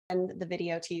send the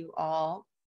video to you all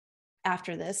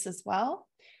after this as well.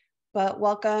 But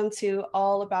welcome to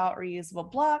All About Reusable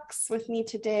Blocks with me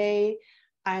today.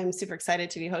 I'm super excited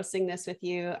to be hosting this with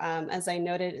you. As I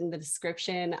noted in the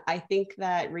description, I think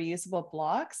that reusable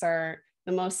blocks are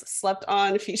the most slept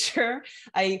on feature.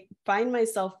 I find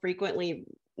myself frequently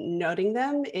noting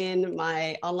them in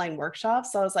my online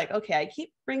workshops. So I was like, okay, I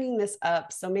keep bringing this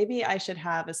up. So maybe I should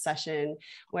have a session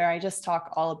where I just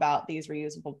talk all about these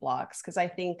reusable blocks, because I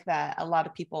think that a lot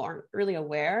of people aren't really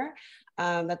aware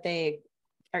that they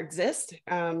exist,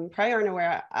 probably aren't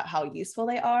aware how useful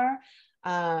they are.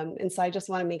 And so I just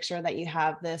want to make sure that you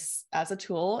have this as a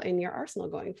tool in your arsenal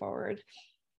going forward.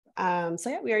 So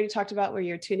yeah, we already talked about where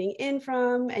you're tuning in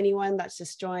from. Anyone that's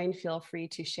just joined, feel free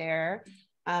to share.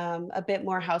 A bit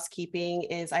more housekeeping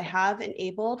is I have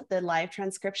enabled the live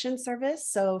transcription service,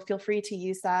 so feel free to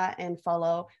use that and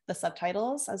follow the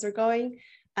subtitles as we're going.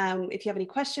 If you have any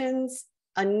questions,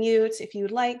 unmute if you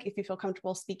would like. If you feel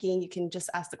comfortable speaking, you can just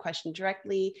ask the question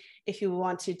directly. If you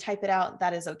want to type it out,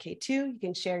 that is okay too. You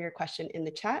can share your question in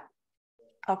the chat.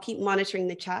 I'll keep monitoring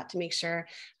the chat to make sure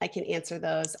I can answer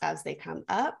those as they come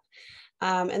up.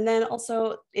 And then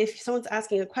also, if someone's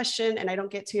asking a question and I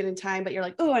don't get to it in time, but you're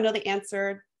like, oh, I know the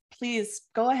answer, please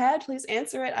go ahead, please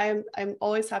answer it. I'm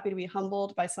always happy to be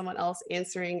humbled by someone else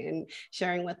answering and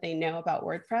sharing what they know about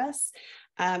WordPress.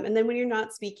 And then when you're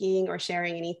not speaking or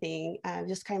sharing anything,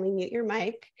 just kindly mute your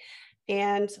mic.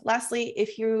 And lastly,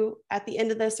 if you at the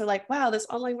end of this are like, wow, this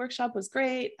online workshop was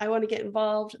great, I want to get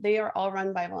involved, they are all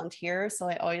run by volunteers. So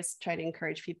I always try to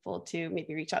encourage people to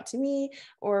maybe reach out to me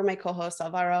or my co-host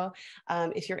Alvaro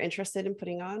if you're interested in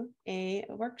putting on a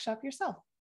workshop yourself.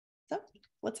 So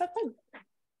let's have fun.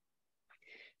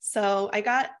 So I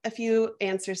got a few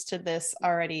answers to this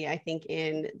already, I think,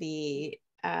 in the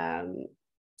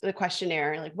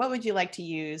questionnaire, like what would you like to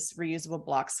use reusable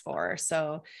blocks for?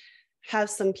 So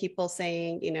have some people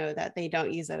saying, you know, that they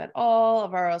don't use it at all.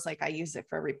 Alvaro's like, I use it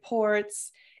for reports.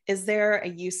 Is there a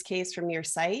use case from your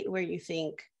site where you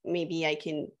think maybe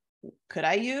could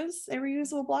I use a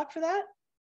reusable block for that?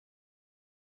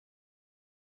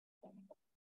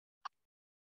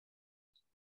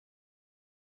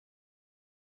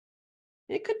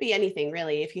 It could be anything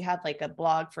really. If you have like a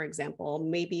blog, for example,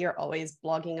 maybe you're always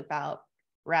blogging about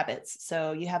rabbits.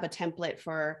 So you have a template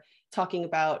for talking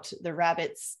about the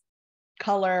rabbits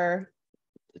color,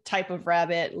 type of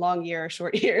rabbit, long ear,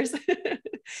 short ears.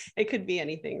 It could be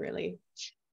anything really.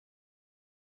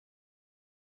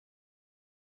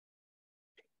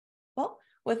 Well,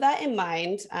 with that in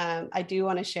mind, I do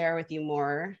want to share with you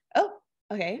more. Oh,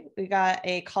 okay. We got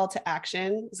a call to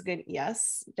action. It's a good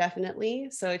yes, definitely.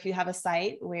 So if you have a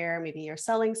site where maybe you're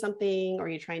selling something or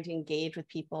you're trying to engage with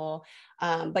people,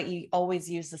 but you always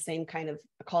use the same kind of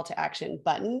call to action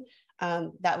button,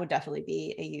 that would definitely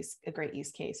be a great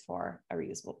use case for a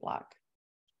reusable block.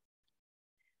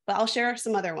 But I'll share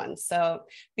some other ones. So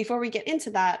before we get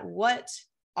into that, what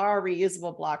are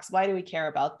reusable blocks? Why do we care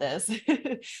about this?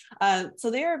 So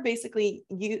they are basically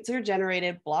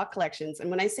user-generated block collections.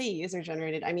 And when I say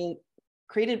user-generated, I mean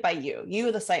created by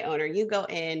you, the site owner. You go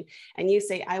in and you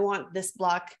say, I want this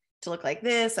block to look like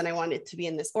this, and I want it to be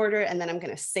in this order, and then I'm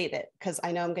going to save it because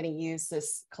I know I'm going to use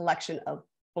this collection of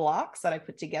blocks that I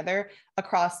put together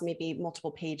across maybe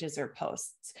multiple pages or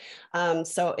posts.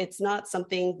 So it's not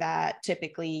something that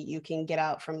typically you can get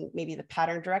out from maybe the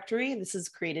pattern directory. This is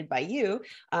created by you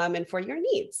and for your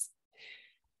needs.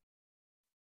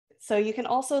 So you can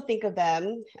also think of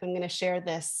them. I'm going to share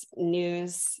this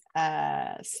news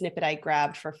snippet I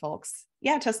grabbed for folks.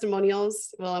 Yeah,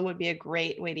 testimonials, well, would be a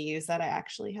great way to use that. I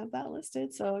actually have that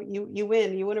listed. So you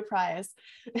win a prize.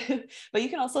 But you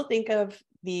can also think of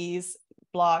these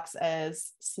blocks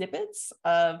as snippets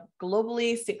of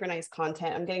globally synchronized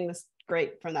content. I'm getting this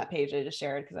great from that page I just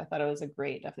shared because I thought it was a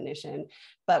great definition.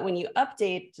 But when you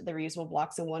update the reusable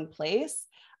blocks in one place,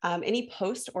 any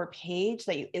post or page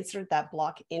that you insert that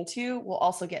block into will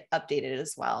also get updated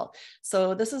as well.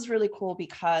 So this is really cool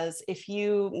because if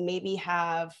you maybe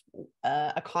have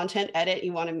a content edit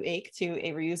you want to make to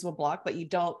a reusable block, but you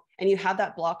don't, and you have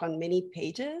that block on many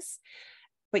pages,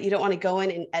 but you don't want to go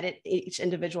in and edit each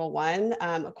individual one.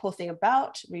 A cool thing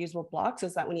about reusable blocks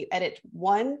is that when you edit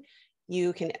one,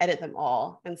 you can edit them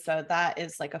all. And so that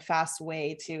is like a fast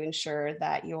way to ensure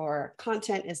that your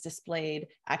content is displayed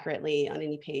accurately on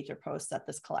any page or post that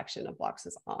this collection of blocks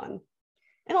is on.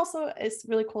 And also it's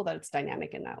really cool that it's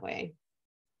dynamic in that way.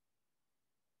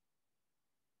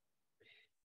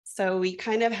 So we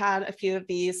kind of had a few of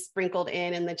these sprinkled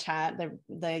in the chat,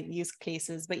 the use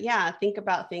cases, but yeah, think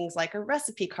about things like a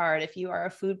recipe card. If you are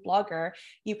a food blogger,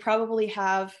 you probably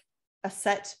have a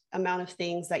set amount of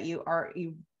things that you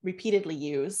repeatedly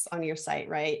use on your site,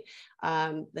 right?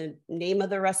 The name of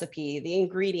the recipe, the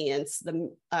ingredients,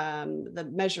 the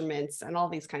measurements, and all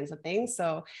these kinds of things.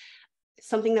 So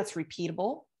something that's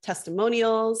repeatable,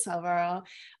 testimonials, however,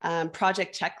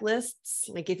 project checklists.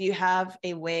 Like if you have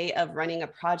a way of running a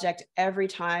project every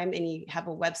time and you have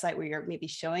a website where you're maybe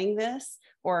showing this,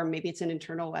 or maybe it's an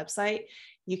internal website,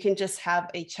 you can just have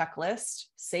a checklist,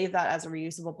 save that as a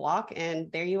reusable block,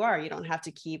 and there you are. You don't have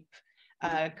to keep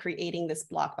creating this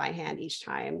block by hand each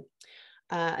time.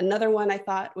 Another one I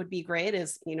thought would be great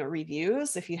is,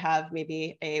 reviews. If you have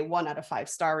maybe a 1 out of 5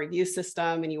 star review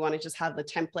system and you want to just have the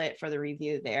template for the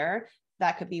review there,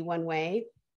 that could be one way.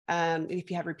 If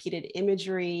you have repeated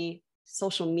imagery,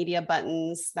 social media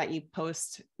buttons that you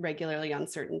post regularly on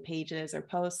certain pages or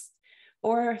posts,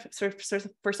 or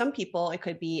for some people, it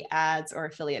could be ads or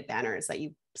affiliate banners that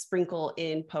you sprinkle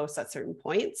in posts at certain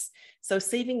points. So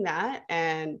saving that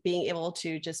and being able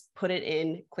to just put it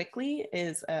in quickly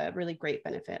is a really great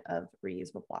benefit of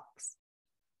reusable blocks.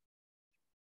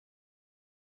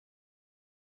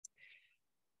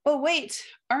 But wait,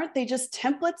 aren't they just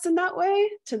templates in that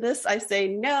way? To this, I say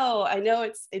no. I know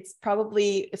it's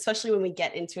probably, especially when we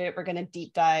get into it, we're going to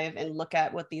deep dive and look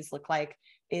at what these look like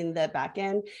in the back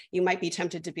end. You might be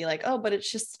tempted to be like, oh, but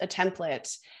it's just a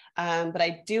template. But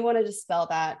I do want to dispel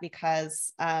that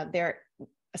because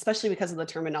especially because of the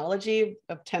terminology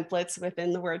of templates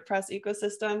within the WordPress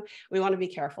ecosystem, we want to be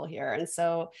careful here. And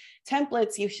so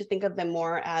templates, you should think of them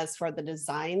more as for the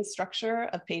design structure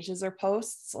of pages or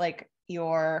posts, like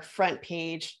your front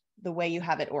page, the way you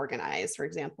have it organized, for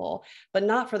example, but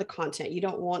not for the content. You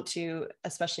don't want to,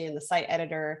 especially in the site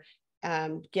editor,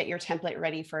 get your template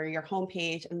ready for your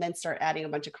homepage and then start adding a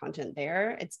bunch of content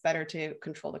there. It's better to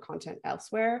control the content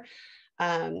elsewhere.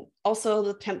 Also,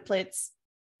 the templates,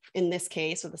 in this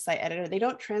case with the site editor, they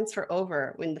don't transfer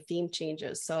over when the theme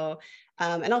changes. So,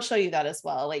 and I'll show you that as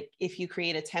well. Like if you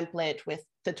create a template with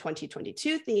the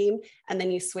 2022 theme and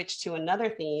then you switch to another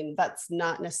theme, that's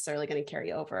not necessarily going to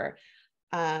carry over.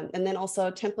 And then also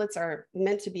templates are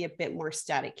meant to be a bit more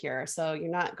static here. So you're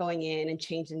not going in and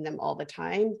changing them all the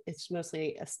time. It's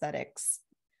mostly aesthetics.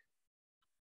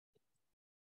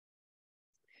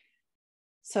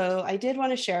 So I did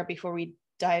want to share before we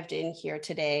dived in here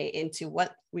today into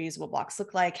what reusable blocks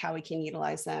look like, how we can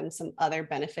utilize them, some other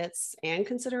benefits and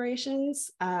considerations.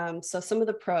 So some of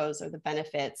the pros or the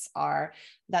benefits are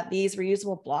that these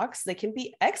reusable blocks, they can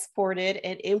be exported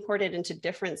and imported into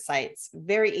different sites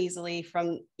very easily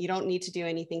you don't need to do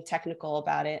anything technical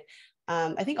about it.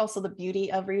 I think also the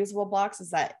beauty of reusable blocks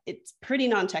is that it's pretty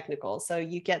non-technical. So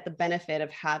you get the benefit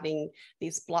of having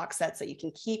these block sets that you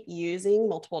can keep using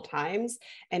multiple times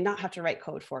and not have to write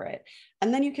code for it.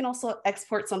 And then you can also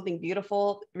export something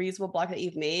beautiful, reusable block that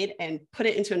you've made and put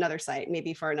it into another site,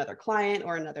 maybe for another client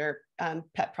or another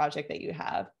pet project that you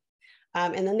have.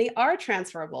 And then they are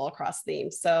transferable across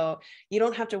themes. So you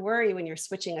don't have to worry when you're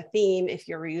switching a theme if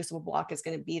your reusable block is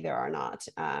going to be there or not.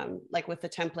 Like with the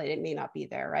template, it may not be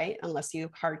there, right? Unless you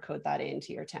hard code that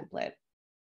into your template.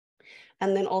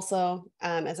 And then also,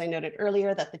 as I noted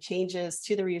earlier, that the changes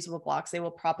to the reusable blocks, they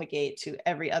will propagate to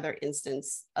every other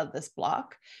instance of this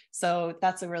block. So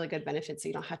that's a really good benefit. So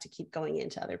you don't have to keep going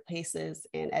into other places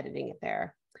and editing it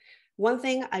there. One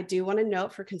thing I do want to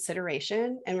note for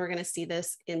consideration, and we're going to see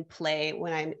this in play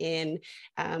when I'm in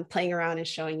playing around and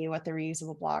showing you what the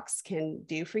reusable blocks can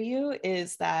do for you,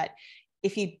 is that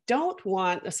if you don't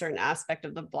want a certain aspect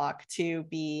of the block to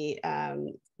be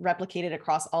replicated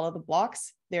across all of the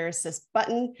blocks, there's this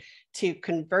button to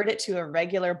convert it to a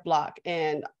regular block.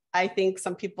 And I think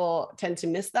some people tend to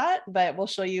miss that, but we'll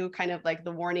show you kind of like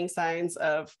the warning signs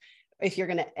of if you're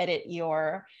going to edit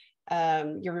your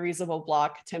reusable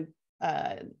block to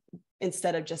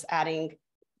instead of just adding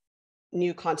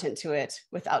new content to it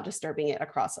without disturbing it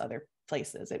across other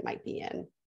places it might be in.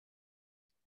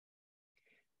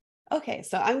 Okay,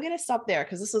 so I'm going to stop there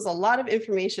because this was a lot of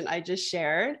information I just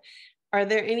shared. Are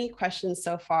there any questions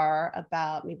so far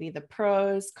about maybe the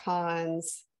pros,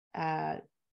 cons, the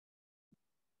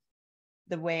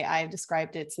way I've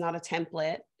described it? It's not a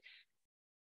template.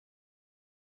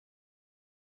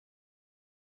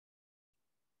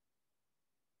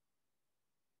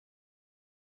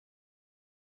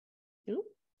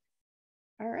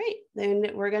 All right,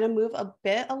 then we're going to move a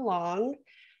bit along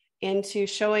into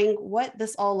showing what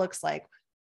this all looks like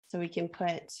so we can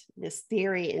put this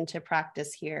theory into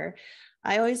practice here.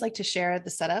 I always like to share the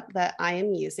setup that I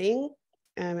am using,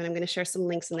 and I'm going to share some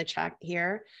links in the chat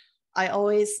here. I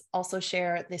always also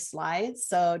share the slides,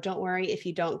 so don't worry if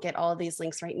you don't get all of these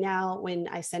links right now. When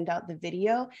I send out the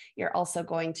video, you're also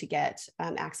going to get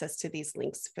access to these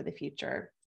links for the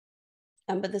future.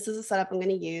 But this is a setup I'm going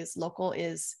to use. Local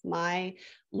is my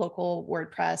local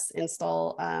WordPress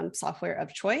install software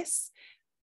of choice.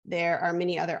 There are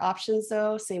many other options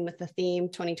though, same with the theme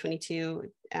 2022.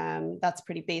 That's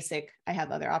pretty basic. I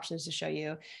have other options to show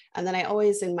you. And then I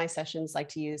always in my sessions like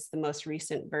to use the most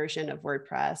recent version of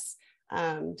WordPress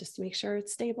just to make sure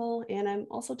it's stable. And I'm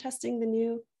also testing the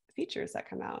new features that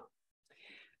come out.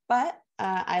 But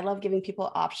I love giving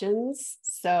people options.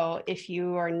 So if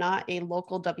you are not a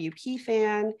local WP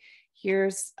fan,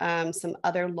 here's some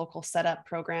other local setup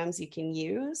programs you can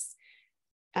use.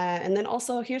 And then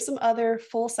also here's some other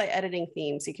full site editing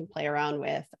themes you can play around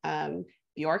with.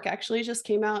 Bjork actually just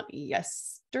came out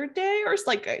yesterday or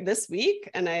like this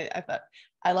week. And I thought,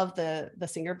 I love the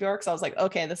singer Bjork. So I was like,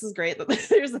 okay, this is great.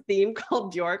 There's a theme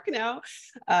called Bjork now.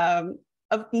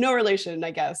 Of no relation,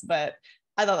 I guess, but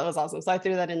I thought that was awesome. So I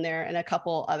threw that in there and a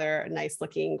couple other nice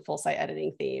looking full site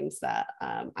editing themes that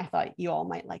I thought you all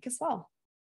might like as well.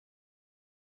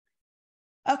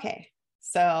 Okay,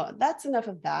 so that's enough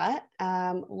of that.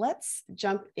 Let's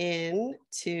jump in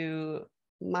to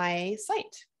my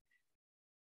site.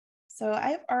 So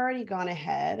I've already gone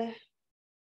ahead.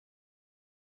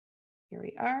 Here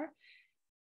we are.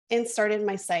 And started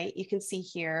my site. You can see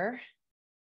here,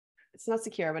 it's not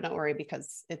secure, but don't worry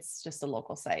because it's just a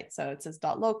local site. So it says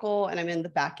 .local and I'm in the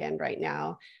back end right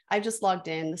now. I've just logged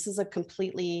in. This is a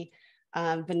completely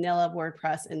vanilla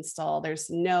WordPress install. There's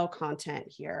no content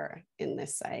here in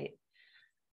this site.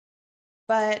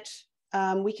 But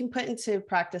we can put into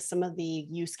practice some of the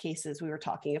use cases we were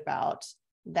talking about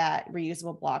that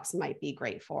reusable blocks might be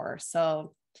great for.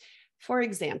 So for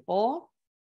example,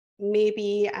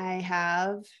 maybe I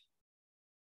have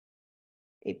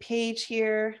a page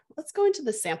here. Let's go into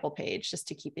the sample page just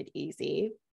to keep it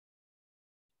easy.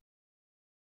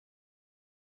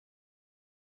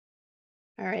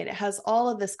 All right, it has all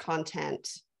of this content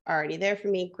already there for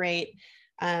me. Great.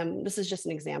 This is just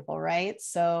an example, right?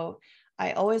 So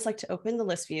I always like to open the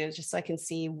list view just so I can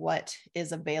see what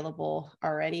is available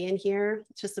already in here.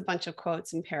 It's just a bunch of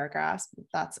quotes and paragraphs, but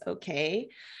that's okay.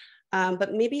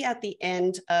 But maybe at the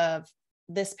end of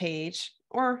this page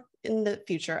or in the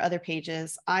future, other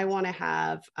pages, I want to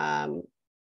have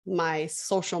my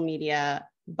social media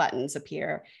buttons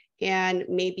appear and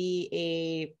maybe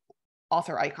a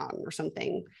author icon or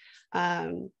something.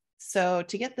 So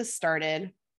to get this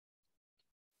started,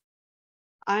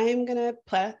 I'm going to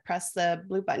press the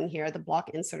blue button here, the block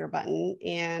inserter button,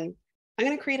 and I'm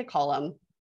going to create a column.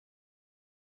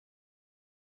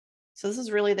 So this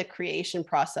is really the creation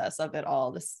process of it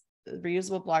all. This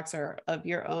reusable blocks are of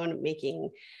your own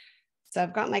making. So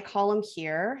I've got my column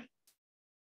here.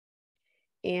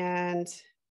 And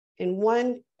in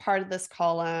one part of this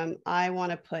column, I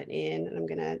want to put in, and I'm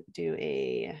going to do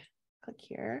a click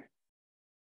here.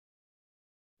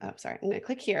 Oh, sorry, I'm going to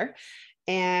click here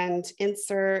and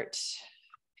insert.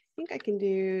 I think I can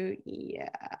do, yeah,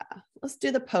 let's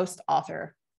do the post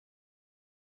author.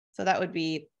 So that would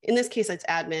be, in this case, it's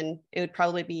admin. It would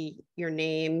probably be your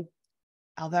name,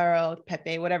 Alvaro,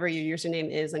 Pepe, whatever your username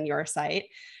is on your site.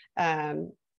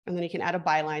 And then you can add a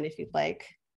byline if you'd like.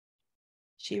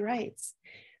 She writes.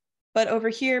 But over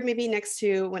here, maybe next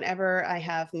to whenever I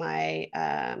have my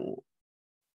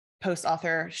post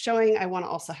author showing, I want to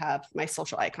also have my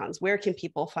social icons. Where can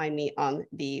people find me on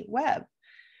the web?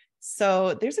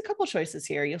 So there's a couple choices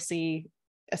here. You'll see,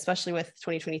 especially with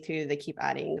 2022, they keep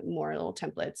adding more little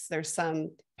templates. There's some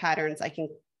patterns I can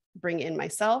bring in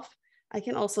myself. I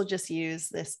can also just use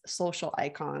this social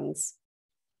icons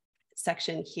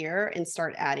section here and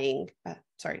start adding,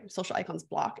 social icons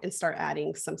block and start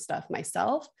adding some stuff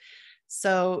myself.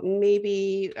 So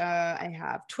maybe I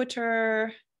have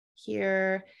Twitter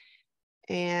here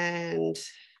and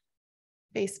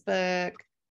Facebook.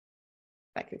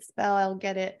 If I can spell, I'll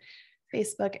get it.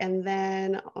 Facebook, and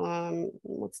then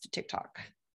let's do TikTok.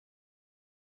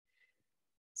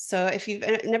 So if you've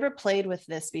never played with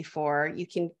this before, you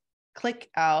can click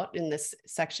out in this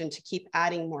section to keep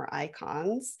adding more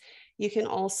icons. You can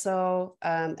also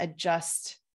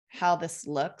adjust how this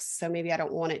looks. So maybe I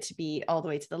don't want it to be all the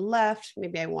way to the left.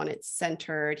 Maybe I want it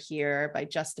centered here by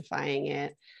justifying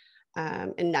it.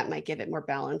 And that might give it more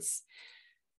balance.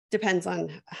 Depends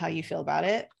on how you feel about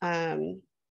it.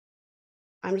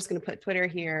 I'm just going to put Twitter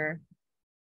here.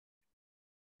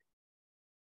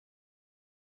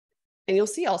 And you'll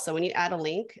see also when you add a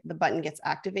link, the button gets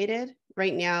activated.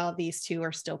 Right now, these two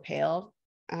are still pale,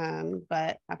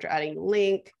 but after adding the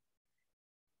link,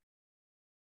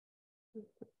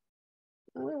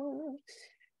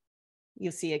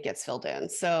 you'll see it gets filled in.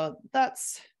 So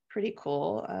that's pretty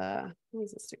cool. What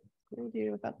is this? What do we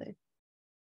do without the?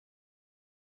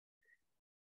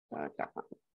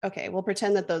 Okay, we'll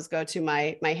pretend that those go to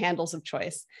my handles of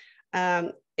choice.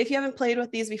 If you haven't played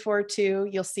with these before too,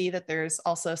 you'll see that there's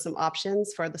also some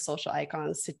options for the social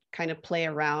icons to kind of play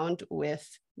around with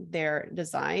their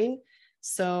design.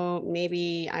 So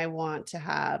maybe I want to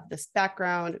have this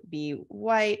background be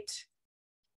white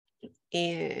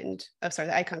and, oh, sorry,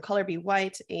 the icon color be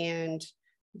white and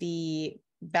the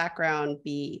background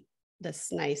be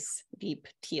this nice deep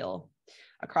teal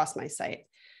across my site.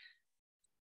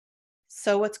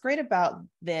 So what's great about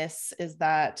this is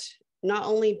that not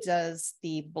only does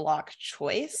the block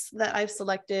choice that I've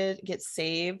selected get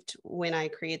saved when I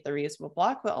create the reusable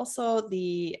block, but also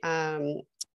the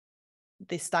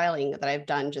styling that I've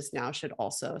done just now should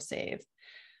also save.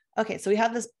 Okay, so we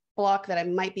have this block that I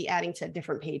might be adding to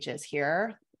different pages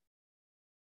here.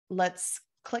 Let's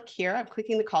click here. I'm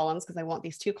clicking the columns because I want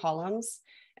these 2 columns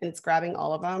and it's grabbing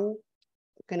all of them. I'm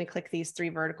going to click these 3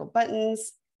 vertical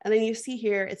buttons. And then you see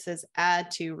here, it says add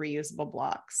to reusable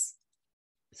blocks.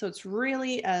 So it's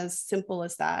really as simple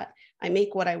as that. I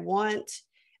make what I want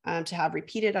to have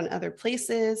repeated on other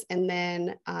places, and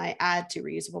then I add to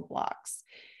reusable blocks.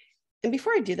 And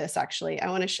before I do this, actually, I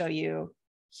want to show you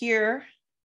here.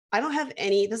 I don't have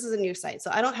any, this is a new site,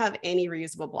 so I don't have any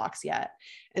reusable blocks yet.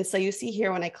 And so you see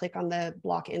here when I click on the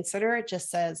block inserter, it just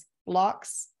says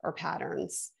blocks or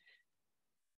patterns.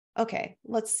 Okay,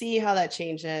 let's see how that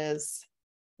changes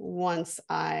once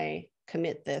I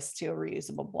commit this to a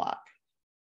reusable block.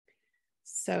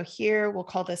 So here we'll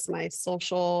call this my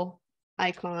social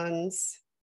icons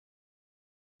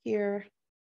here.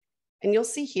 And you'll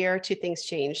see here 2 things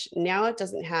change. Now it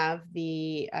doesn't have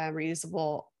the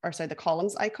the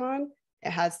columns icon.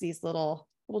 It has these little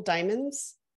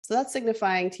diamonds. So that's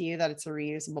signifying to you that it's a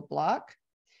reusable block.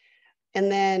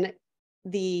 And then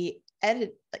the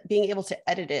being able to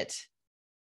edit it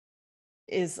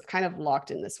is kind of locked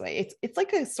in this way. It's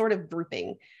like a sort of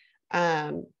grouping.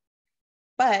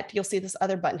 But you'll see this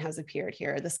other button has appeared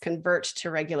here, this convert to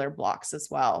regular blocks as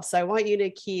well. So I want you to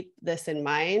keep this in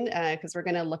mind because we're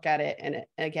going to look at it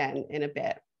again in a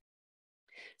bit.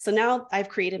 So now I've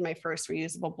created my first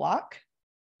reusable block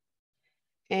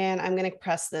and I'm going to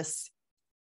press this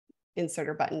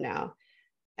inserter button now.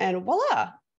 And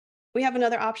voila, we have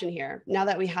another option here. Now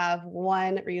that we have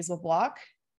one reusable block,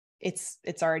 it's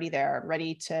already there,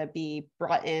 ready to be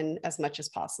brought in as much as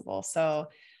possible. So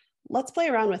let's play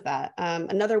around with that.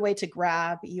 Another way to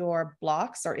grab your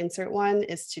blocks or insert one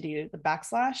is to do the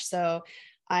backslash. So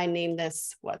I name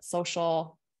this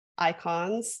social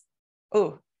icons.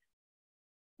 Oh,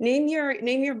 name your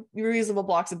reusable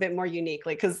blocks a bit more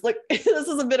uniquely, because look, this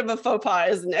is a bit of a faux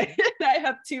pas, isn't it? I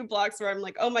have 2 blocks where I'm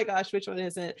like, oh my gosh, which one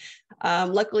is it?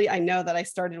 Luckily, I know that I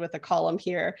started with a column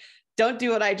here. Don't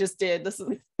do what I just did. This is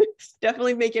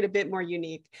definitely make it a bit more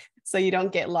unique so you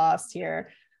don't get lost here.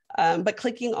 But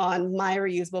clicking on my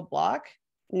reusable block,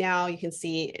 now you can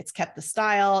see it's kept the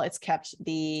style, it's kept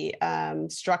the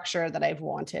structure that I've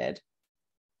wanted.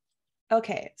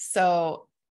 Okay, so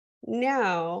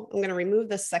now I'm going to remove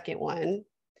the second one.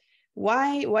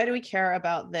 Why do we care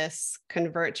about this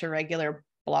convert to regular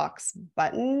blocks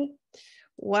button?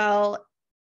 Well,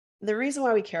 the reason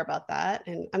why we care about that,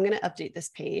 and I'm going to update this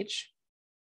page.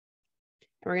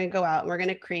 We're going to go out and we're going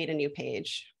to create a new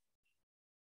page.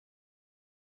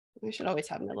 I should always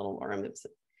have my little lorem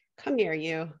ipsum. Come here,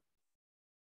 you.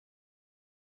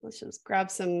 Let's just grab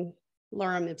some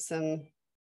lorem ipsum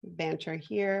banter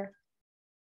here.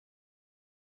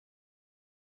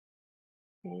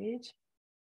 Page.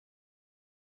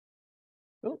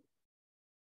 Oh.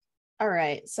 All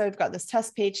right, so I've got this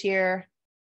test page here.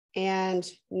 And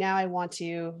now I want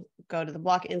to go to the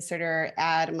block inserter,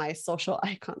 add my social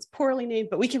icons, poorly named,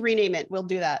 but we can rename it. We'll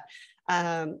do that.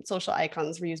 Social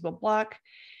icons reusable block.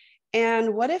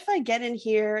 And what if I get in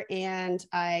here and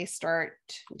I start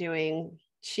doing,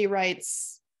 she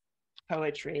writes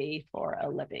poetry for a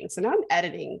living. So now I'm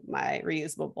editing my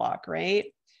reusable block, right?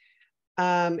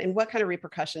 And what kind of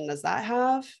repercussion does that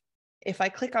have? If I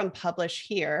click on publish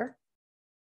here,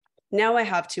 now I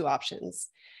have 2 options.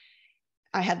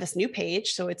 I have this new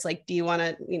page. So it's like, do you want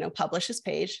to, publish this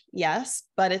page? Yes,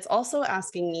 but it's also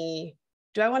asking me,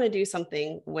 do I want to do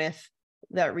something with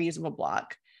that reusable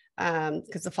block?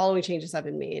 Because the following changes have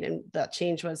been made, and that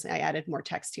change was I added more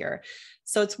text here.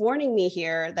 So it's warning me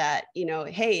here that,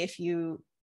 hey, if you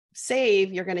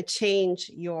save, you're going to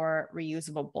change your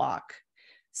reusable block.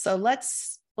 So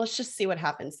let's just see what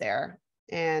happens there.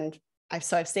 And I've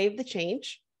saved the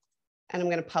change and I'm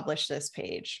going to publish this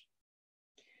page.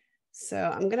 So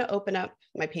I'm going to open up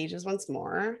my pages once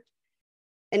more.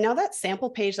 And now that sample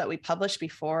page that we published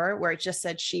before, where it just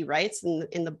said she writes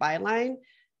in the byline,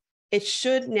 it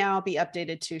should now be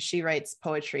updated to she writes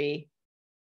poetry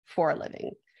for a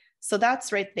living. So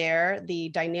that's right there, the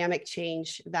dynamic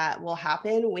change that will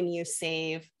happen when you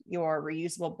save your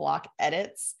reusable block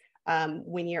edits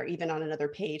when you're even on another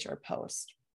page or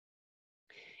post.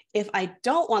 If I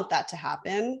don't want that to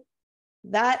happen,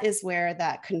 that is where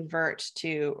that convert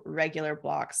to regular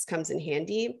blocks comes in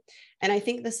handy. And I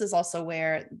think this is also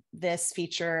where this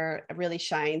feature really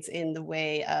shines in the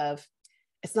way of,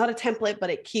 it's not a template, but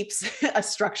it keeps a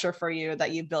structure for you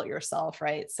that you built yourself,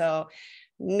 right? So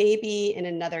maybe in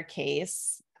another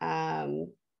case, I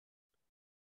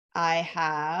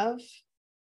have,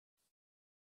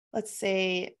 let's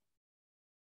say,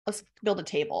 let's build a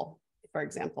table, for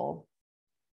example.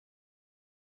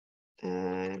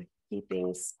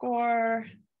 Keeping score,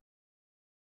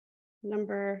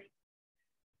 number.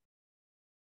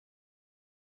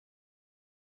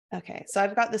 Okay, so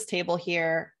I've got this table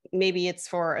here. Maybe it's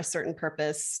for a certain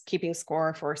purpose, keeping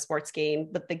score for a sports game,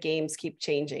 but the games keep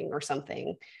changing or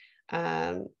something.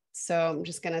 So I'm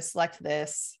just going to select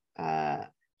this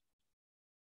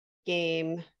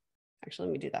game. Actually,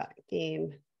 let me do that.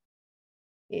 Game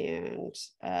and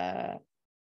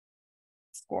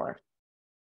score.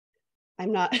 I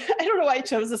don't know why I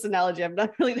chose this analogy. I'm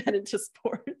not really that into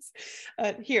sports.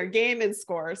 Here, game and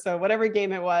score. So whatever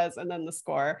game it was, and then the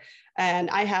score. And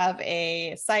I have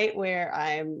a site where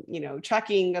I'm,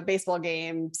 tracking a baseball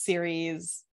game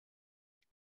series.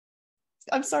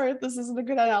 I'm sorry if this isn't a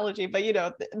good analogy, but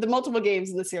the multiple games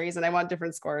in the series, and I want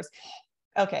different scores.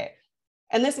 Okay.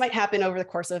 And this might happen over the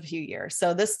course of a few years.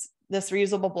 So this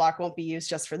reusable block won't be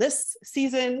used just for this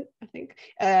season. I think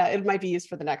it might be used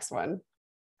for the next one.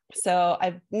 So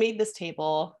I've made this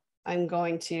table. I'm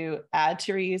going to add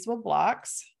to reusable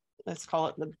blocks. Let's call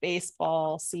it the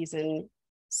baseball season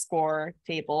score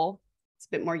table. It's a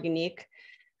bit more unique.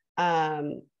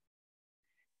 And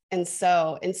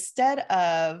so instead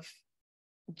of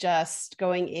just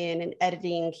going in and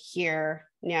editing here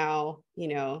now,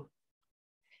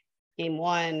 game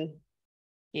 1,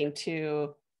 game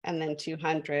 2, and then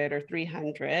 200 or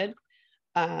 300,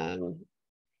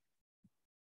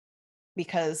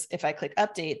 because if I click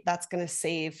update, that's going to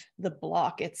save the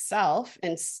block itself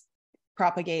and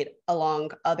propagate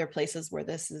along other places where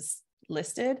this is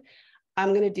listed. I'm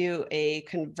going to do a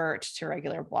convert to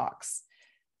regular blocks.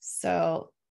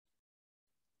 So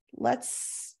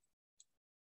let's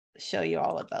show you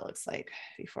all what that looks like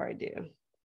before I do.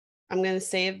 I'm going to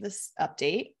save this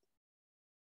update.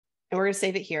 And we're going to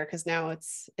save it here because now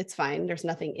it's fine. There's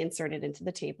nothing inserted into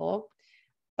the table.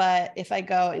 But if I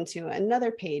go into another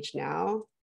page now,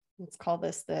 let's call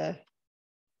this the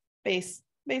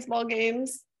baseball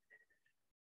games.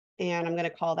 And I'm going to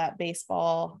call that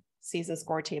baseball season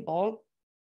score table.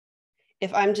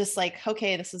 If I'm just like,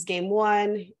 okay, this is game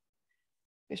 1,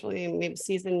 actually maybe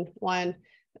season 1,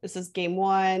 this is game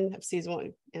 1 of season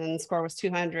 1, and the score was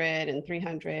 200 and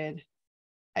 300.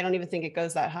 I don't even think it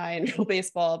goes that high in real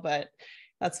baseball, but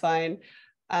that's fine.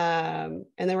 And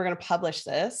then we're going to publish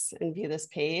this and view this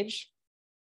page.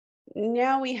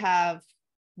 Now we have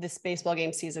this baseball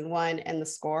game season 1 and the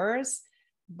scores,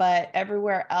 but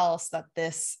everywhere else that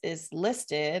this is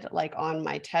listed, like on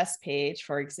my test page,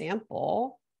 for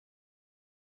example,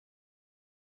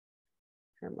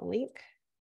 permalink.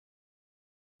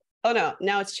 Oh no,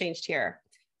 now it's changed here.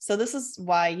 So this is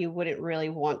why you wouldn't really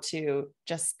want to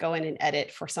just go in and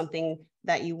edit for something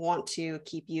that you want to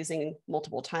keep using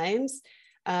multiple times.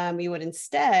 You would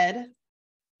instead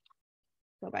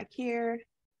go back here.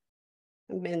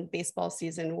 I'm in baseball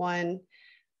season 1.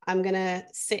 I'm gonna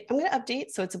update,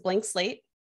 so it's a blank slate.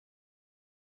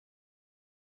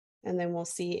 And then we'll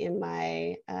see in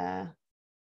my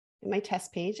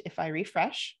test page if I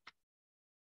refresh.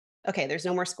 Okay, there's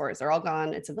no more scores. They're all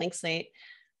gone. It's a blank slate.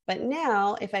 But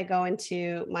now if I go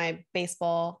into my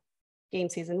baseball game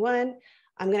season 1,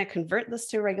 I'm going to convert this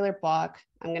to a regular block.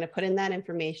 I'm going to put in that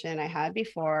information I had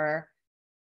before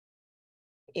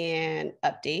and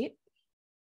update.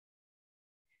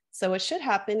 So what should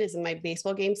happen is in my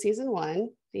baseball game season 1,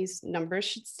 these numbers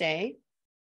should stay.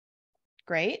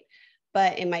 Great.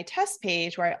 But in my test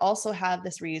page where I also have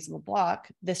this reusable block,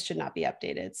 this should not be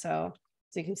updated. So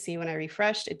you can see when I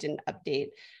refreshed, it didn't update.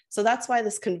 So that's why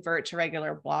this convert to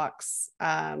regular blocks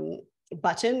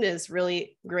button is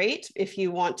really great if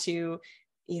you want to,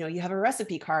 you have a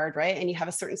recipe card, right? And you have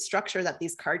a certain structure that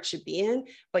these cards should be in,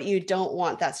 but you don't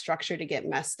want that structure to get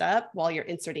messed up while you're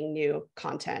inserting new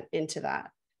content into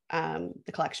that,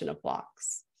 the collection of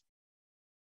blocks.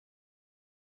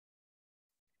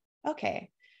 Okay.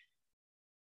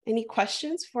 Any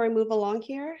questions before I move along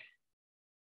here?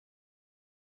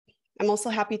 I'm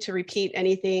also happy to repeat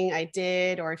anything I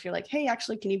did, or if you're like, hey,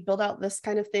 actually, can you build out this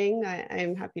kind of thing?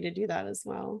 I'm happy to do that as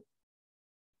well.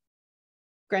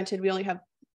 Granted, we only have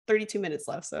 32 minutes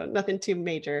left, so nothing too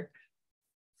major.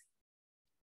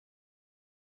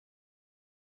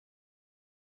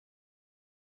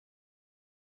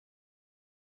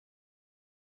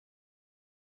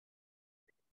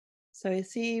 So I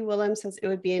see Willem says it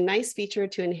would be a nice feature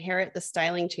to inherit the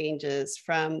styling changes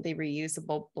from the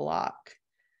reusable block.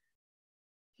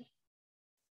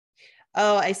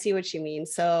 Oh, I see what you mean.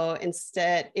 So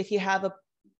instead, if you have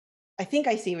I think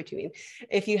I see what you mean.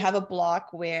 If you have a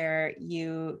block where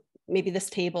maybe this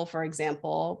table, for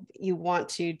example, you want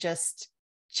to just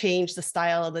change the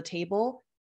style of the table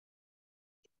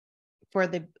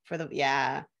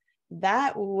yeah,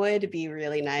 that would be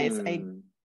really nice.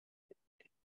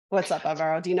 What's up,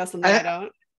 Alvaro? Do you know something I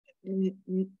don't?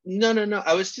 No.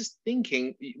 I was just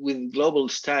thinking with global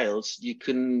styles, you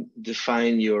can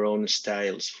define your own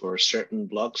styles for certain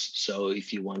blocks. So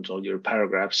if you want all your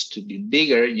paragraphs to be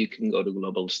bigger, you can go to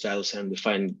global styles and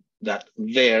define that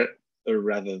there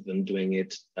rather than doing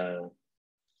it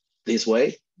this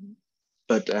way.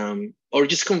 But or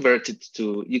just convert it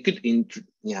to, you could,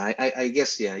 I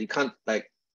guess, yeah, you can't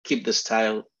like keep the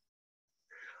style.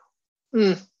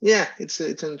 Yeah, it's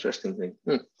an interesting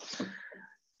thing.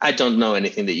 I don't know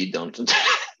anything that you don't.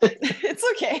 It's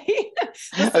okay.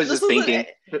 I was just thinking.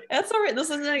 That's all right. This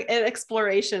is an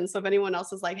exploration. So if anyone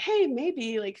else is like, hey,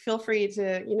 maybe like feel free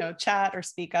to, chat or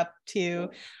speak up too.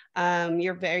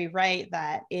 You're very right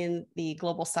that in the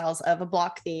global styles of a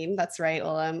block theme, that's right,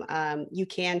 Willem, you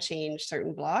can change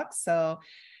certain blocks. So,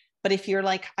 but if you're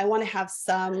like, I want to have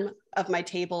some of my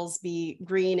tables be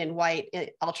green and white,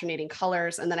 alternating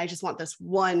colors, and then I just want this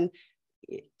one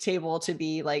table to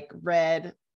be like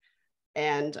red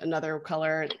and another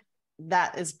color,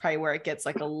 that is probably where it gets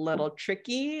like a little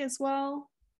tricky as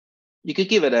well. You could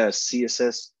give it a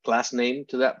CSS class name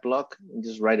to that block and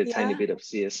just write a tiny bit of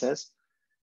CSS.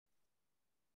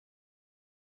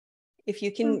 If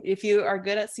you are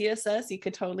good at CSS, you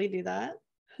could totally do that.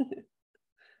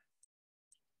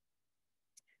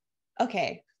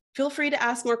 Okay, feel free to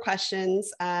ask more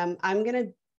questions. I'm gonna,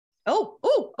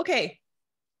 okay.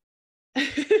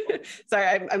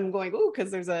 Sorry, I'm going,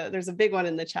 because there's a big one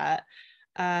in the chat.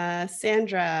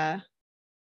 Sandra,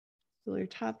 your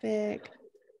topic.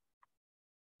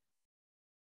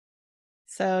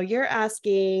 So you're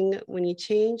asking, when you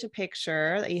change a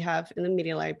picture that you have in the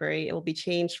media library, it will be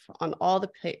changed on all the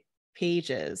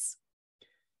pages.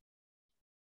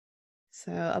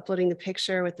 So uploading the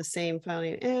picture with the same file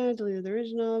name, deleted the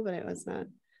original, but it was not.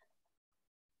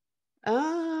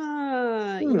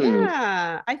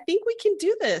 Yeah, I think we can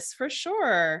do this for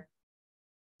sure.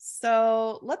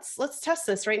 So let's test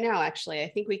this right now. Actually, I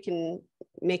think we can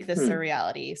make this a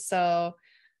reality. So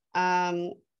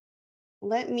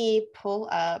let me pull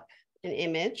up an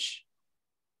image.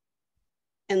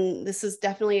 And this is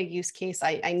definitely a use case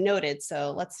I noted.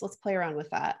 So let's play around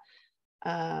with that.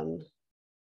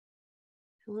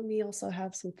 Let me also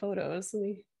have some photos.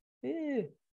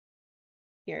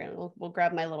 Here, we'll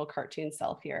grab my little cartoon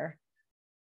self here.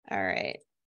 All right.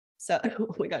 So,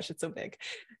 oh my gosh, it's so big.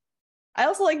 I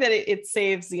also like that it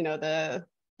saves, the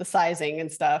sizing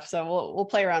and stuff. So we'll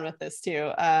play around with this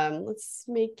too. Let's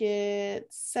make it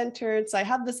centered. So I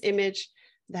have this image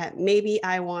that maybe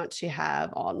I want to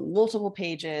have on multiple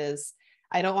pages.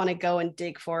 I don't want to go and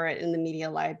dig for it in the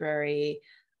media library.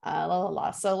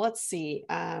 So let's see.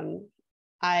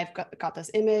 I've got this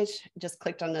image, just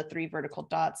clicked on the 3 vertical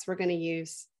dots. We're going to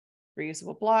use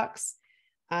reusable blocks.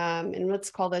 And let's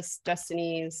call this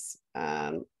Destiny's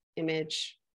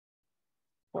image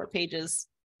 4 pages.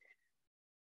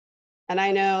 And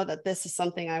I know that this is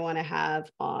something I want to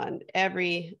have on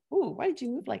every, why did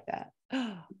you move like that?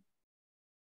 Are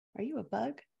you a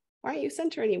bug? Why aren't you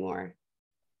center anymore?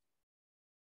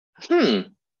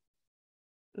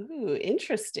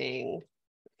 Interesting.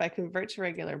 If I convert to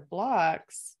regular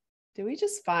blocks, did we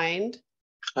just find?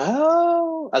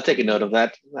 Oh, I'll take a note of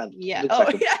that. Yeah.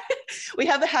 Yeah. We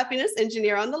have a happiness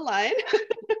engineer on the line.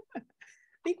 I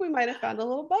think we might have found a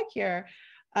little bug here.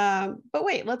 But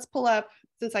wait, let's pull up,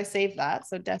 since I saved that.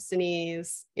 So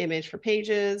Destiny's image for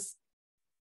pages.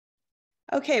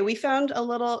 Okay, we found a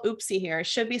little oopsie here. It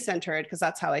should be centered because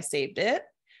that's how I saved it.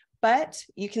 But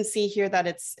you can see here that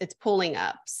it's pulling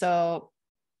up. So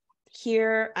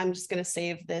here, I'm just going to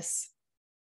save this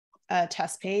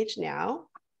test page now.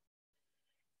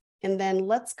 And then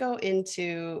let's go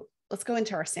into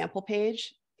our sample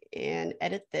page and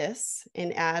edit this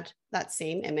and add that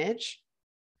same image.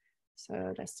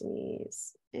 So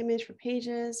Destiny's image for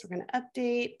pages, we're going to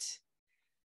update.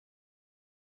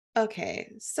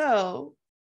 Okay, so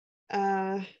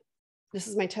this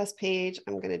is my test page.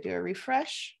 I'm going to do a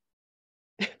refresh.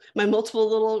 My multiple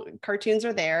little cartoons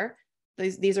are there.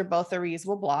 These are both a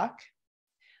reusable block.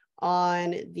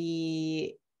 On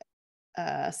the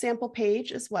sample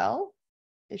page as well,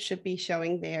 it should be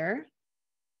showing there.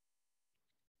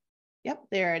 Yep,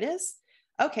 there it is.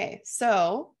 Okay,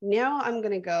 so now I'm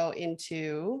going to go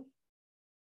into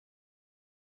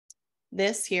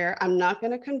this here. I'm not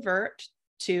going to convert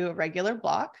to a regular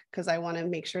block because I want to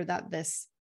make sure that this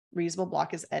reusable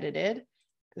block is edited.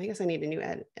 I guess I need a new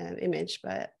image,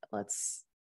 but let's,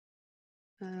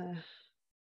 I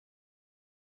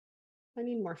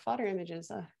need more fodder images.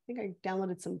 I think I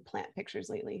downloaded some plant pictures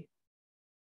lately.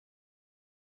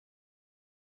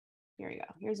 Here we go.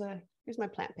 Here's my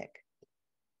plant pic.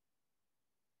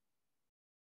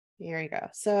 Here you go.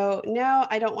 So now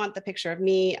I don't want the picture of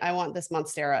me. I want this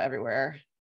Monstera everywhere.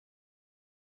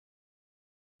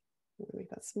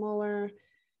 Make that smaller.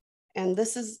 And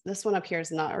this one up here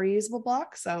is not a reusable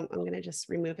block. So I'm going to just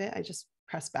remove it. I just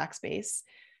press backspace.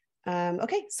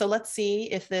 Okay, so let's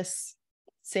see if this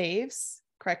saves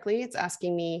correctly. It's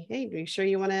asking me, hey, are you sure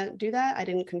you want to do that? I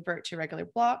didn't convert to regular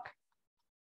block.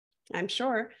 I'm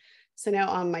sure. So now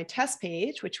on my test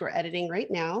page, which we're editing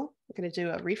right now, I'm going to do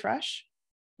a refresh.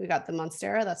 We got the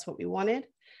Monstera, that's what we wanted.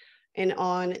 And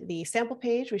on the sample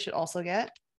page, we should also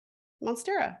get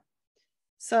Monstera.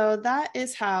 So that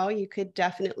is how you could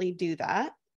definitely do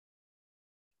that.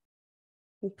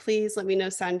 And please let me know,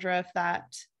 Sandra, if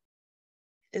that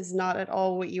is not at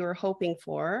all what you were hoping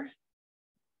for.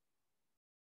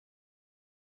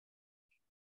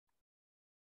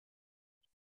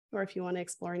 Or if you want to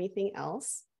explore anything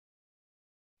else.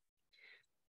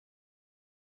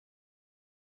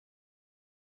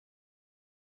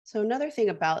 So another thing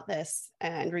about this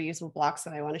and reusable blocks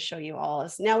that I want to show you all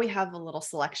is now we have a little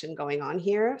selection going on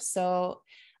here. So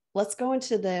let's go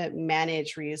into the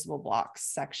manage reusable blocks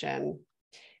section.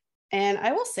 And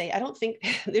I will say, I don't think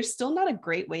there's still not a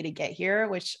great way to get here,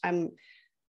 which oh.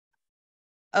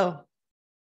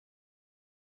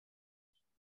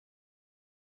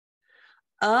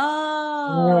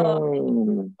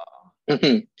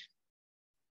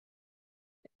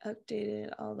 Updated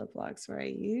all the blocks where I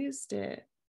used it.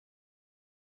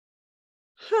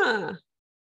 Huh.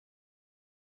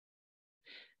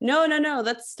 No,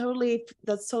 that's totally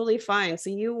fine.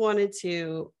 So you wanted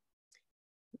to,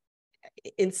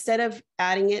 instead of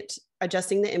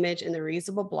adjusting the image in the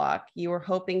reusable block, you were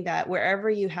hoping that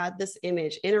wherever you had this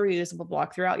image in a reusable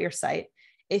block throughout your site,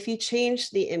 if you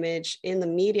changed the image in the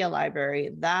media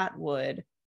library, that would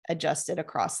adjust it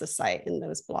across the site in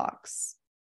those blocks.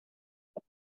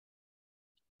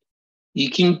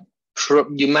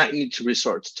 You might need to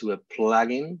resort to a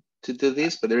plugin to do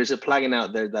this, but there is a plugin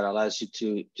out there that allows you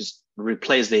to just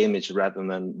replace the image rather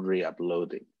than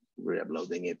re-uploading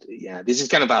it. Yeah, this is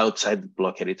kind of outside the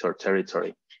block editor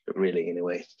territory, really, in a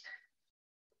way.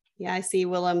 Yeah, I see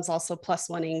Willem's also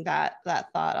 +1ing that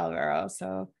thought, Alvaro.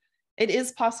 So it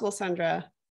is possible,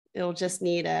 Sandra. It'll just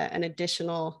need an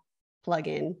additional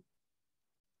plugin.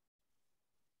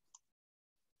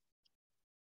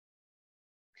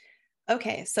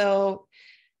 Okay, so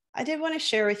I did want to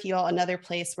share with you all another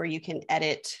place where you can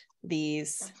edit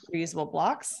these reusable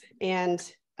blocks. And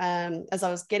as I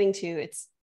was getting to, it's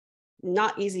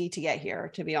not easy to get here,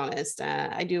 to be honest.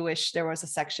 I do wish there was a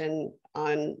section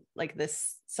on like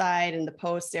this side in the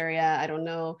post area. I don't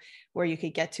know where you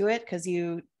could get to it because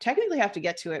you technically have to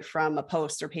get to it from a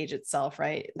post or page itself,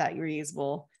 right? That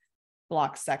reusable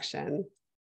block section.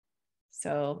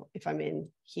 So if I'm in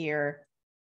here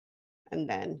and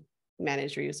then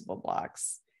manage reusable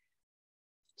blocks.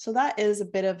 So that is a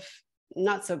bit of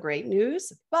not so great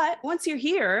news, but once you're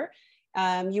here,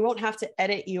 you won't have to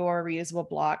edit your reusable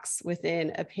blocks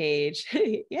within a page.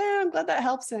 Yeah, I'm glad that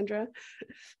helps, Sandra.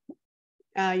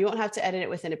 You won't have to edit it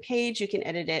within a page. You can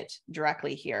edit it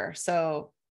directly here.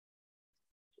 So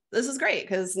this is great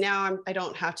because now I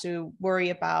don't have to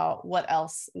worry about what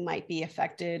else might be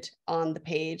affected on the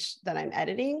page that I'm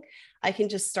editing. I can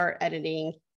just start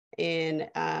editing in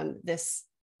this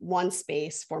one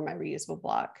space for my reusable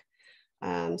block.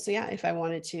 So yeah, if I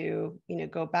wanted to,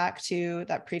 go back to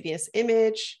that previous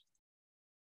image,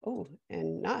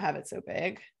 and not have it so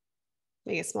big,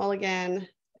 make it small again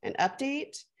and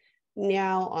update.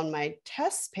 Now on my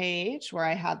test page where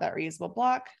I had that reusable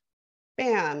block,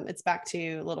 bam, it's back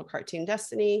to little cartoon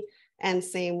Destiny. And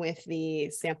same with the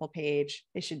sample page,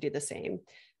 it should do the same.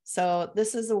 So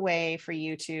this is a way for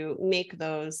you to make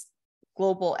those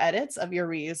global edits of your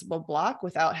reusable block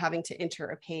without having to enter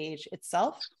a page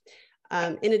itself,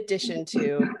 in addition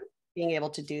to being able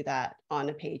to do that on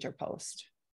a page or post.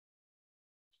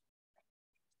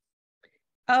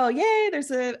 Oh, yay,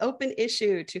 there's an open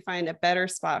issue to find a better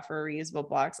spot for reusable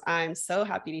blocks. I'm so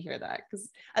happy to hear that, because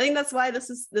I think that's why this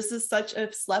is such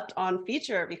a slept on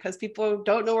feature, because people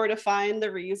don't know where to find the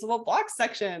reusable blocks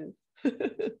section.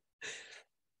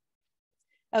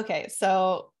 Okay,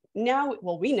 so now,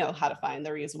 well, we know how to find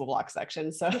the reusable block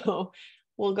section, so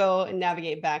we'll go and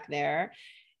navigate back there.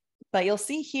 But you'll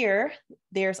see here,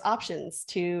 there's options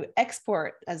to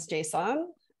export as JSON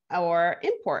or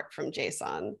import from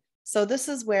JSON. So this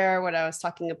is where what I was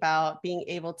talking about, being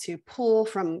able to pull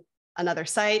from another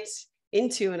site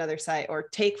into another site or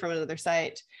take from another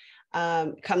site,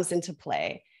 comes into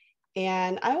play.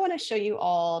 And I want to show you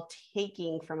all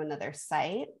taking from another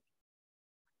site.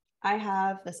 I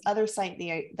have this other site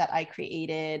that I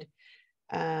created,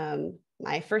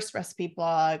 my first recipe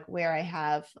blog, where I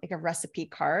have like a recipe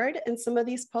card in some of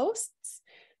these posts.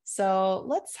 So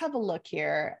let's have a look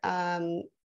here. I'm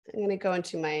going to go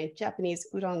into my Japanese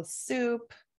udon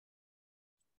soup.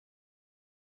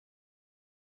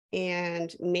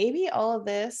 And maybe all of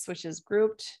this, which is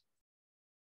grouped,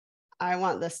 I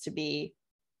want this to be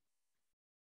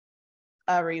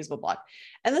a reusable block.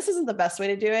 And this isn't the best way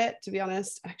to do it, to be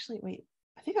honest. Actually, wait,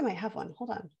 I think I might have one.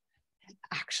 Hold on.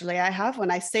 Actually, I have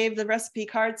one. I saved the recipe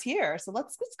cards here. So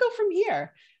let's go from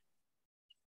here.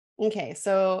 Okay,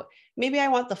 so maybe I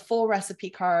want the full recipe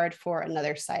card for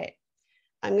another site.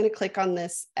 I'm going to click on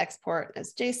this export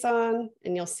as JSON,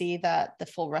 and you'll see that the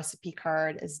full recipe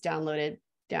card is downloaded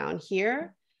down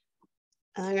here.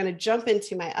 And I'm going to jump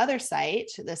into my other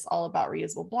site, this All About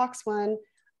Reusable Blocks one,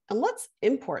 and let's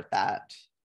import that.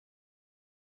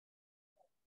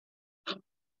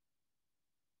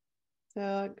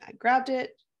 So I grabbed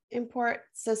it, import,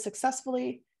 says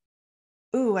successfully.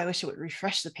 Ooh, I wish it would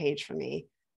refresh the page for me.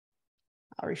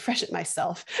 I'll refresh it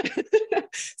myself.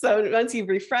 So once you've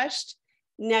refreshed,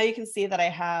 now you can see that I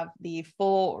have the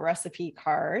full recipe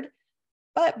card.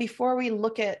 But before we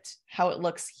look at how it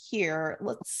looks here,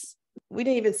 we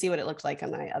didn't even see what it looked like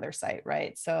on my other site,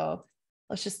 right? So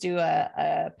let's just do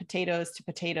a potatoes to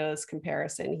potatoes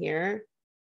comparison here,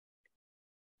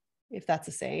 if that's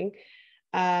a saying.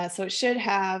 So it should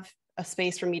have a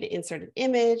space for me to insert an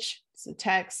image, some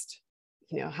text,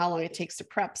 how long it takes to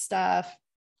prep stuff,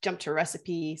 jump to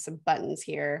recipe, some buttons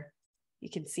here. You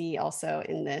can see also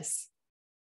in this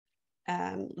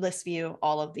list view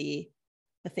all of the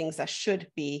things that should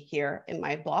be here in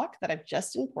my block that I've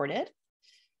just imported.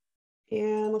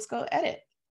 And let's go edit.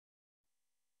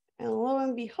 And lo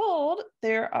and behold,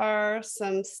 there are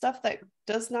some stuff that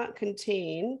does not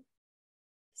contain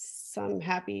some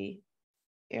happy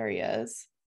areas.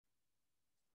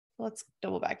 Let's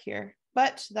double back here,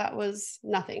 but that was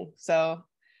nothing. So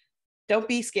don't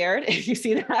be scared if you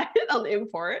see that on the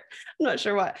import. I'm not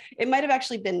sure what. It might have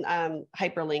actually been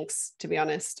hyperlinks, to be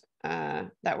honest,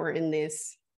 that were in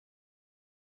this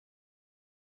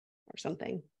or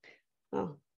something.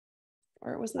 Oh,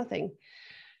 or it was nothing.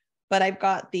 But I've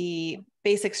got the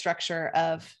basic structure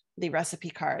of the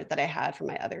recipe card that I had from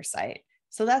my other site.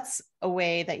 So that's a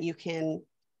way that you can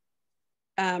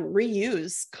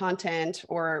reuse content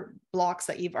or blocks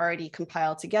that you've already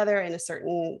compiled together in a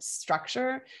certain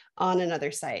structure on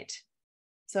another site.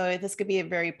 So this could be a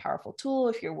very powerful tool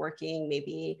if you're working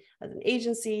maybe as an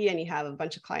agency and you have a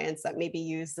bunch of clients that maybe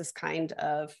use this kind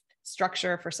of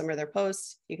structure for some of their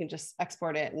posts. You can just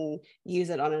export it and use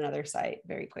it on another site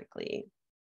very quickly.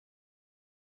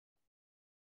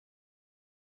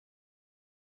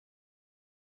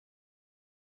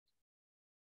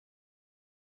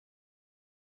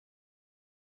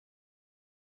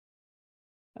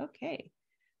 Okay,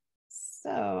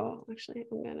 so actually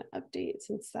I'm going to update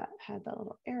since that had that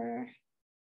little error.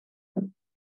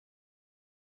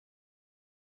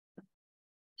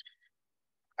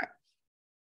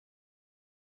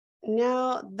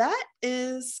 Now that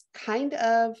is kind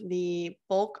of the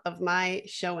bulk of my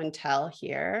show and tell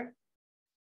here.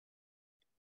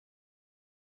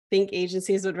 Think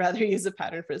agencies would rather use a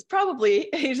pattern for this. Probably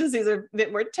agencies are a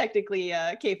bit more technically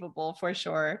capable for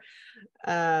sure.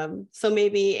 So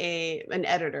maybe an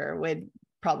editor would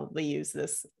probably use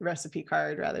this recipe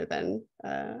card rather than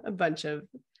a bunch of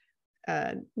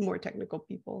more technical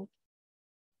people.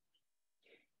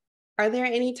 Are there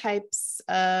any types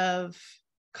of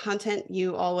content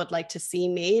you all would like to see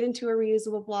made into a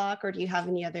reusable block, or do you have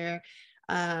any other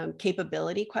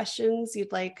capability questions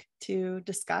you'd like to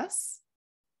discuss?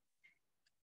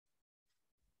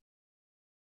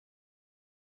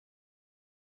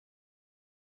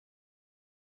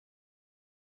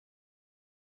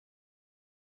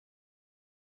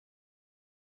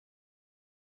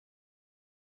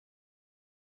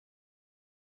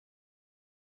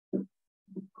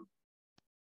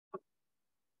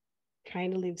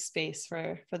 trying to leave space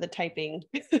for the typing.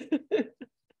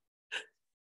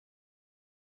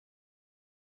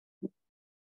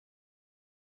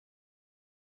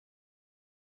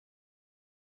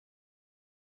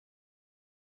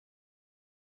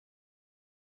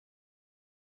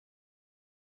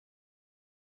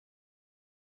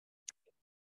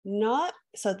 Not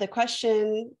so the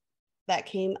question that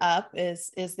came up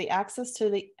is the access to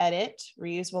the edit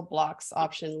reusable blocks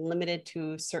option limited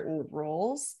to certain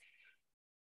roles?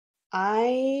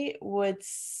 I would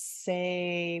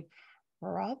say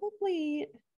probably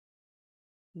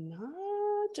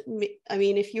not. I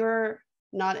mean, if you're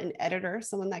not an editor,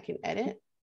 someone that can edit.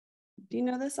 Do you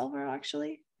know this, Alvaro,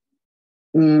 actually?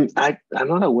 I'm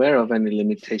not aware of any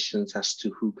limitations as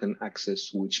to who can access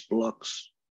which blocks.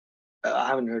 I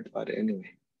haven't heard about it anyway.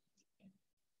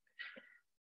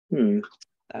 That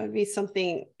would be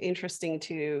something interesting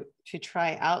to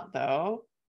try out, though.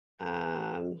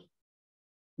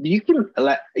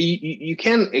 You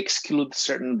can exclude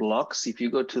certain blocks. If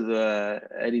you go to the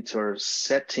editor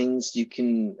settings, you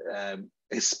can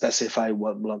specify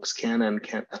what blocks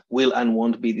will and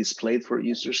won't be displayed for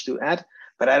users to add.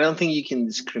 But I don't think you can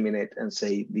discriminate and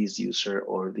say this user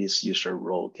or this user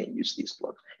role can use these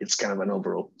blocks. It's kind of an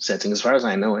overall setting, as far as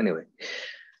I know, anyway.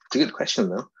 It's a good question,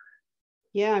 though.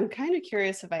 Yeah, I'm kind of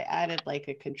curious if I added like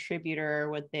a contributor,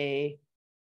 would they?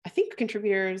 I think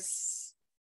contributors.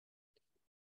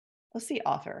 Let's see,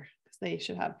 author, because they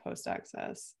should have post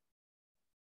access.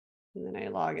 And then I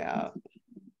log out.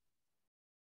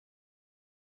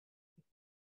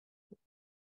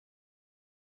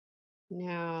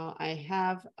 Now I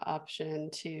have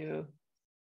option to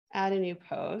add a new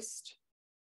post.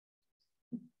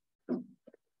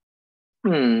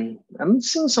 I'm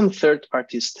seeing some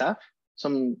third-party stuff.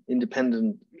 Some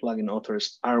independent plugin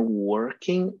authors are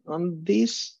working on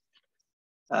this,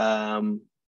 but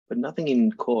nothing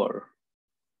in core.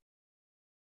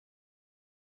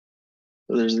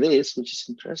 So there's this, which is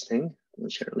interesting. Let me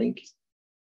share a link.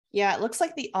 Yeah, it looks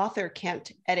like the author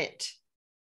can't edit.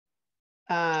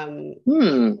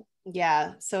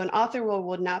 Yeah, so an author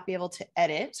would not be able to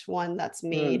edit one that's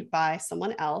made by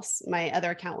someone else. My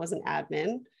other account was an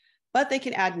admin, but they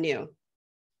can add new.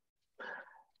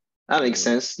 That makes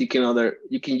sense. You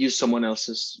can use someone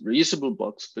else's reusable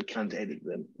blocks, but can't edit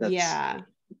them. Yeah.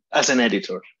 As an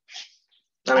editor.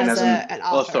 I mean, as an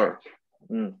author.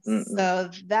 So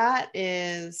that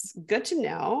is good to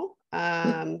know.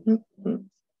 I'm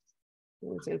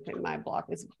just going to put my block.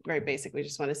 It's very basic. We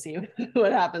just want to see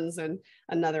what happens in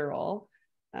another role.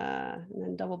 And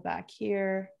then double back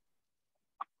here.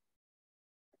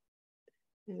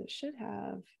 And it should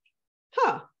have,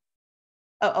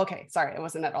 Oh, okay. Sorry, it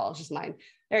wasn't at all. It's just mine.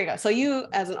 There you go. So you,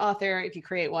 as an author, if you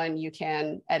create one, you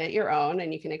can edit your own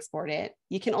and you can export it.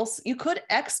 You could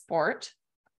export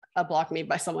a block made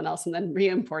by someone else and then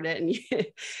re-import it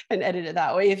and edit it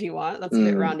that way if you want. That's a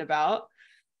bit roundabout.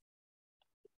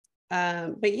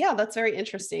 But yeah, that's very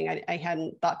interesting. I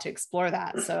hadn't thought to explore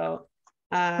that. So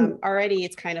already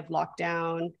it's kind of locked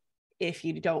down if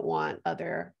you don't want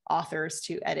other authors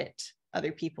to edit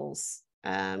other people's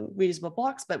reusable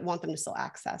blocks, but want them to still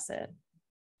access it.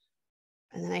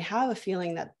 And then I have a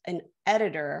feeling that an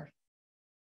editor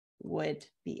would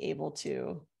be able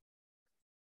to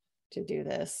do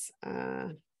this.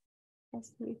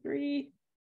 Plus 23.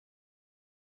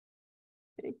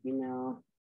 Big email.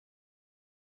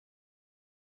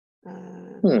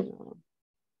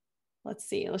 Let's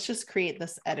see. Let's just create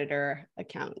this editor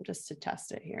account just to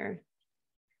test it here.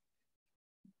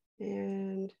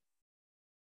 And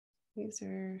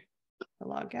user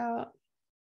log out.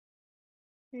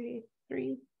 3.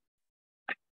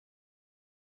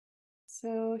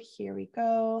 So here we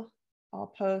go.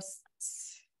 All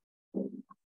posts.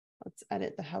 Let's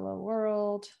edit the hello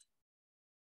world.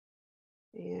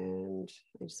 And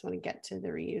I just want to get to the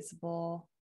reusable,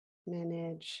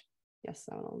 manage. Yes,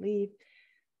 I want to leave.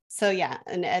 So yeah,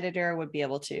 an editor would be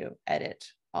able to edit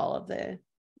all of the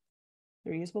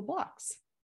reusable blocks.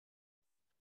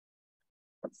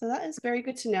 So that is very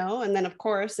good to know. And then of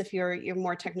course, if you're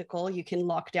more technical, you can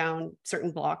lock down certain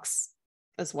blocks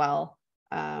as well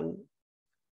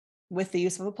with the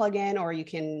use of a plugin, or you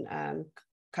can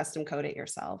custom code it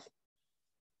yourself.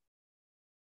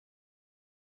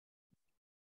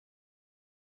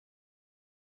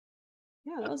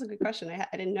 Yeah, that was a good question.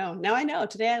 I didn't know. Now I know.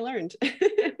 Today I learned.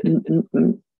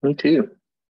 Me too.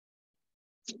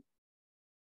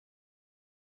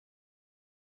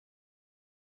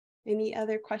 Any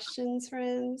other questions,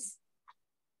 friends?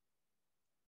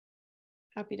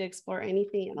 Happy to explore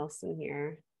anything else in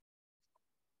here.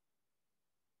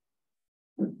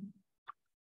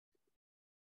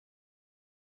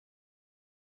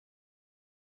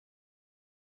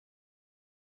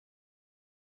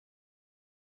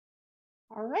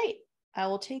 All right, I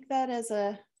will take that as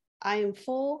I am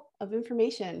full of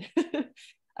information. So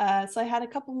I had a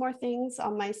couple more things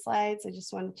on my slides I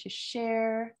just wanted to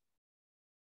share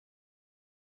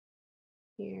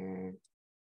here.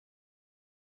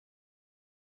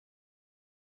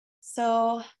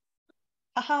 So,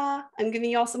 I'm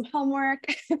giving you all some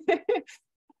homework.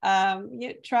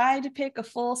 Try to pick a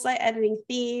full site editing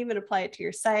theme and apply it to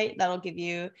your site. That'll give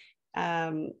you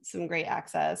some great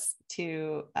access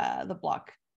to the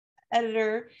block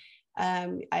editor.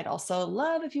 I'd also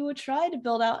love if you would try to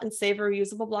build out and save a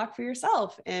reusable block for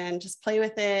yourself and just play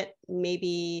with it,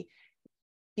 maybe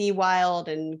be wild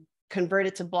and convert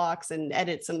it to blocks and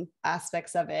edit some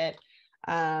aspects of it,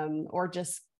 or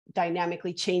just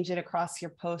dynamically change it across your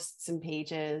posts and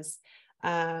pages.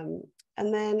 And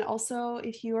then also,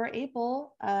 if you are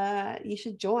able, you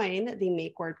should join the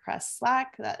Make WordPress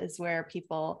Slack. That is where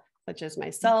people such as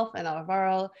myself and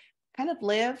Alvaro kind of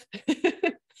live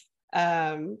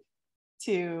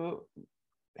to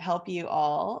help you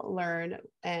all learn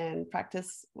and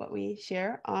practice what we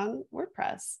share on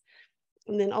WordPress.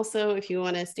 And then also, if you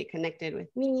want to stay connected with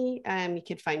me, you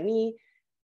can find me,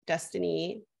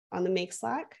 Destiny, on the Make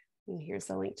Slack. And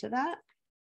here's a link to that.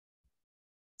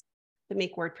 The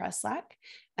Make WordPress Slack,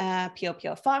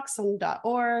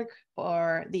 popfox.org,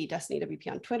 or the Destiny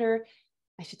WP on Twitter.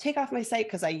 I should take off my site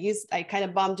because I kind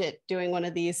of bombed it doing one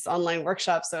of these online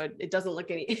workshops, so it doesn't look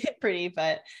any pretty,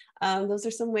 but those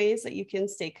are some ways that you can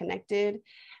stay connected.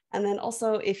 And then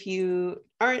also, if you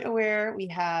aren't aware, we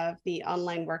have the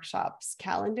online workshops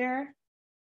calendar,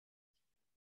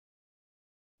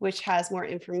 which has more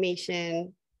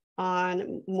information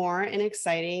on more and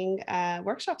exciting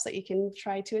workshops that you can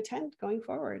try to attend going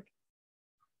forward.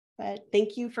 But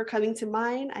thank you for coming to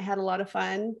mine. I had a lot of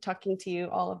fun talking to you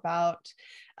all about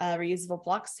reusable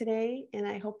blocks today, and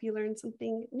I hope you learned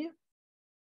something new.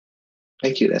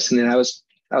 Thank you, Destiny. That was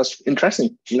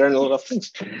interesting. You learned a lot of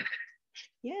things.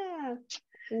 Yeah,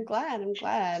 I'm glad.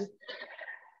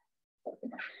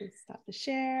 Let's stop the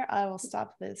share. I will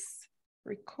stop this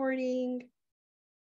recording.